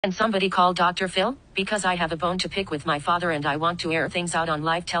Can somebody call Dr. Phil? Because I have a bone to pick with my father and I want to air things out on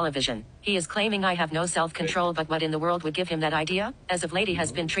live television. He is claiming I have no self-control, but what in the world would give him that idea? As of late he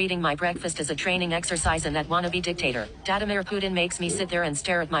has been treating my breakfast as a training exercise, and that wannabe dictator, Vladimir Putin, makes me sit there and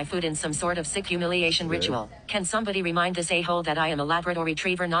stare at my food in some sort of sick humiliation ritual. Can somebody remind this a-hole that I am a Labrador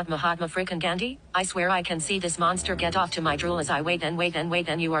Retriever, not Mahatma frickin' Gandhi? I swear I can see this monster get off to my drool as I wait and wait and wait,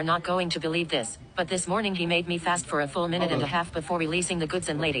 and you are not going to believe this, but this morning he made me fast for a full minute and a half before releasing the goods.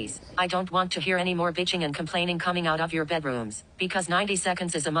 And ladies, I don't want to hear any more bitching and complaining coming out of your bedrooms, because 90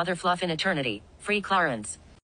 seconds is a mother fluff in eternity. Free Clarence.